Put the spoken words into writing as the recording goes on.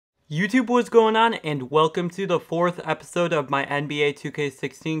YouTube, what's going on, and welcome to the 4th episode of my NBA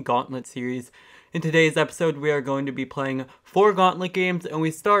 2K16 Gauntlet series. In today's episode, we are going to be playing 4 Gauntlet games, and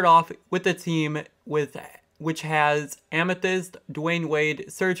we start off with a team which has Amethyst, Dwayne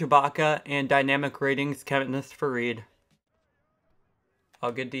Wade, Serge Ibaka, and Dynamic Ratings Kenneth Faried.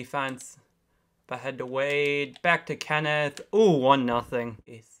 Oh, good defense. Ahead to Wade, back to Kenneth. Ooh, 1-0.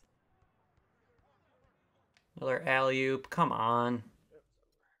 Another alley-oop, come on.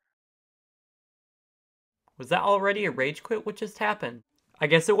 Was that already a rage quit? What just happened? I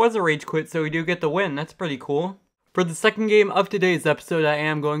guess it was a rage quit, so we do get the win. That's pretty cool. For the second game of today's episode, I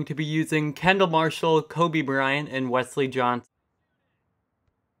am going to be using Kendall Marshall, Kobe Bryant, and Wesley Johnson.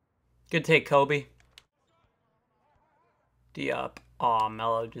 Good take, Kobe. D up. Aw,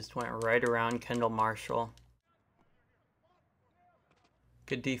 Melo just went right around Kendall Marshall.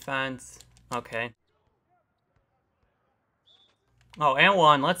 Good defense. Okay. Oh, and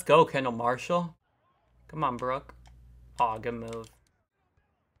one. Let's go, Kendall Marshall. Come on, Brooke. Aw, good move.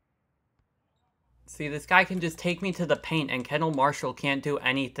 See, this guy can just take me to the paint, and Kendall Marshall can't do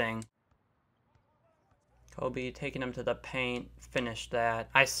anything. Kobe taking him to the paint. Finish that.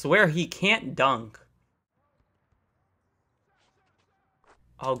 I swear he can't dunk.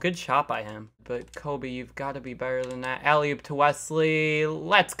 Oh, good shot by him. But Kobe, you've got to be better than that. Alley-oop to Wesley.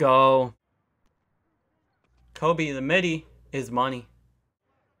 Let's go. Kobe, the midi is money.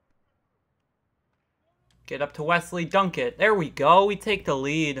 Get up to Wesley, dunk it. There we go. We take the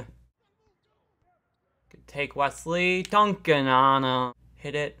lead. Good take, Wesley. Dunking on him.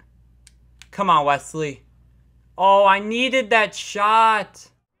 Hit it. Come on, Wesley. Oh, I needed that shot.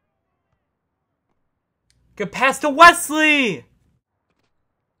 Good pass to Wesley.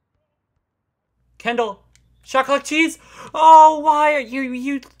 Kendall. Shot clock cheese. Oh, why are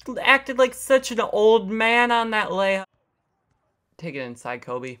you acted like such an old man on that layup. Take it inside,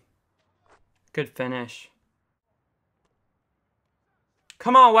 Kobe. Good finish.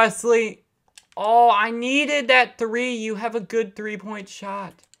 Come on, Wesley. Oh, I needed that 3. You have a good 3-point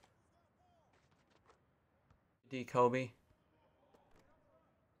shot. D, Kobe.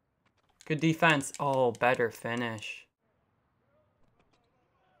 Good defense. Oh, better finish.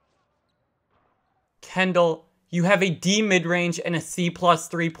 Kendall, you have a D mid-range and a C+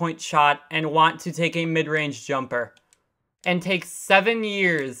 3-point shot and want to take a mid-range jumper. And take 7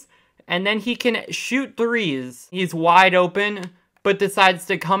 years. And then he can shoot threes. He's wide open, but decides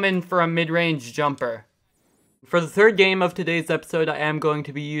to come in for a mid-range jumper. For the third game of today's episode, I am going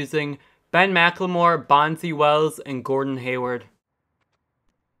to be using Ben McLemore, Bonzi Wells, and Gordon Hayward.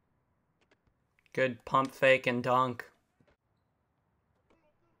 Good pump fake and dunk.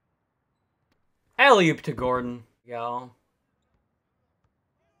 Alley-oop to Gordon. Go.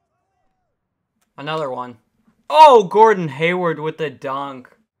 Another one. Oh, Gordon Hayward with the dunk.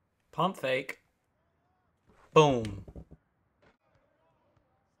 Pump fake. Boom.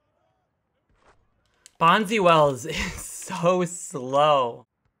 Bonzi Wells is so slow.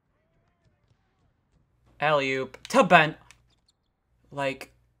 Alley-oop to Ben.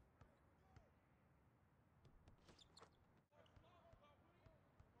 Like.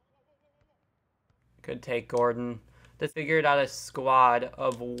 Good take, Gordon. They figured out a squad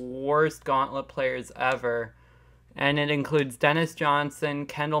of worst Gauntlet players ever. And it includes Dennis Johnson,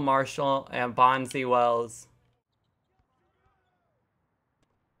 Kendall Marshall, and Bonzi Wells.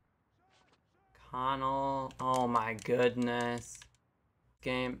 Connell. Oh my goodness.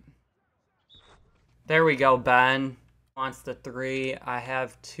 Game. There we go, Ben. Wants the 3. I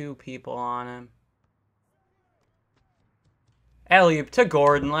have 2 people on him. Alley-oop to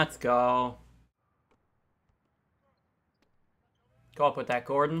Gordon. Let's go. Go up with that,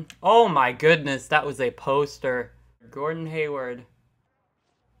 Gordon. Oh my goodness, that was a poster. Gordon Hayward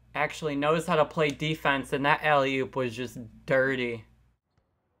actually knows how to play defense, and that alley-oop was just dirty.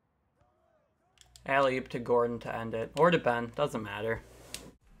 Alley-oop to Gordon to end it. Or to Ben, doesn't matter.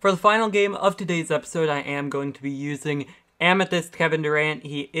 For the final game of today's episode, I am going to be using Amethyst Kevin Durant.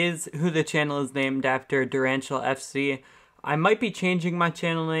 He is who the channel is named after, Durantula FC. I might be changing my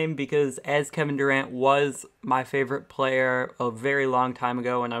channel name because as Kevin Durant was my favorite player a very long time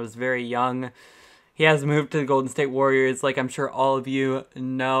ago when I was very young. He has moved to the Golden State Warriors, like I'm sure all of you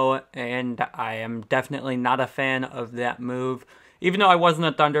know, and I am definitely not a fan of that move. Even though I wasn't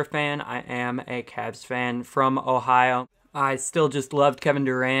a Thunder fan, I am a Cavs fan from Ohio. I still just loved Kevin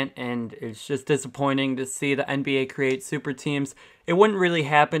Durant, and it's just disappointing to see the NBA create super teams. It wouldn't really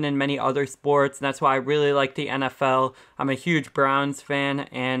happen in many other sports, and that's why I really like the NFL. I'm a huge Browns fan,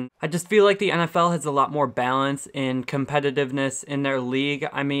 and I just feel like the NFL has a lot more balance and competitiveness in their league.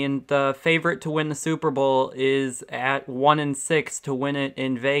 I mean, the favorite to win the Super Bowl is at 1-6 to win it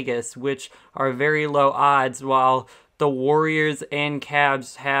in Vegas, which are very low odds, while the Warriors and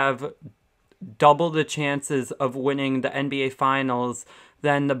Cavs have double the chances of winning the NBA Finals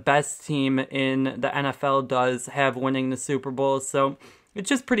than the best team in the NFL does have winning the Super Bowl. So it's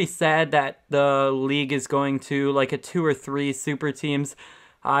just pretty sad that the league is going to like a 2 or 3 super teams.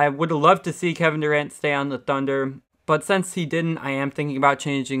 I would love to see Kevin Durant stay on the Thunder, but since he didn't, I am thinking about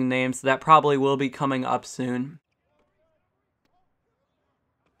changing the name, so that probably will be coming up soon.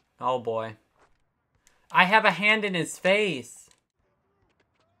 Oh boy. I have a hand in his face.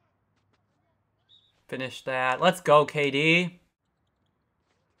 Finish that. Let's go, KD.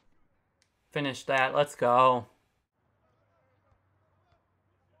 Finish that. Let's go.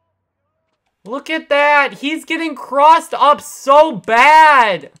 Look at that. He's getting crossed up so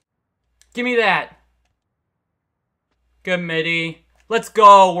bad. Give me that. Good midi. Let's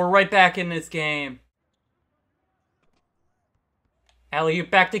go. We're right back in this game. Alley-oop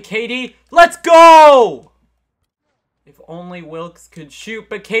back to KD. Let's go. If only Wilkes could shoot,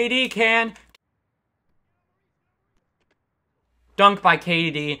 but KD can. Dunk by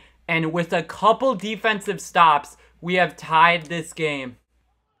KD, and with a couple defensive stops, we have tied this game.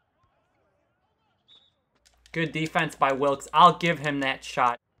 Good defense by Wilkes. I'll give him that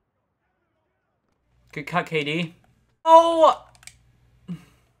shot. Good cut, KD. Oh!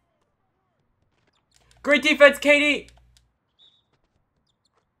 Great defense, KD!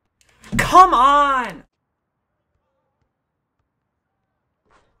 Come on!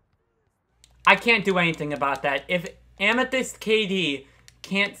 I can't do anything about that. If Amethyst KD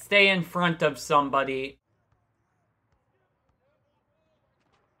can't stay in front of somebody.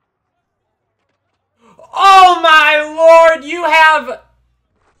 Oh my lord, you have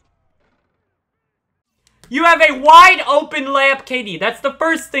a wide open layup, KD. That's the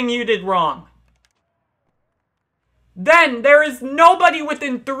first thing you did wrong. Then there is nobody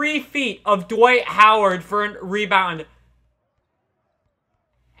within 3 feet of Dwight Howard for a rebound.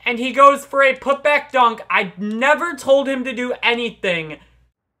 And he goes for a putback dunk. I never told him to do anything.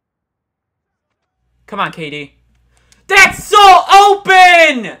 Come on, KD. That's so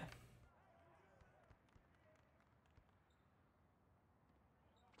open!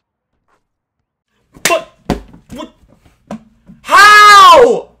 But, what?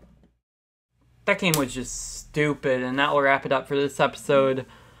 How? That game was just stupid, and that will wrap it up for this episode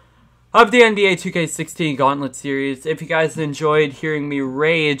of the NBA 2K16 Gauntlet series. If you guys enjoyed hearing me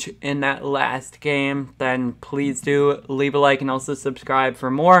rage in that last game, then please do leave a like and also subscribe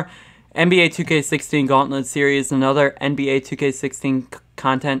for more NBA 2K16 Gauntlet series and other NBA 2K16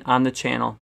 content on the channel.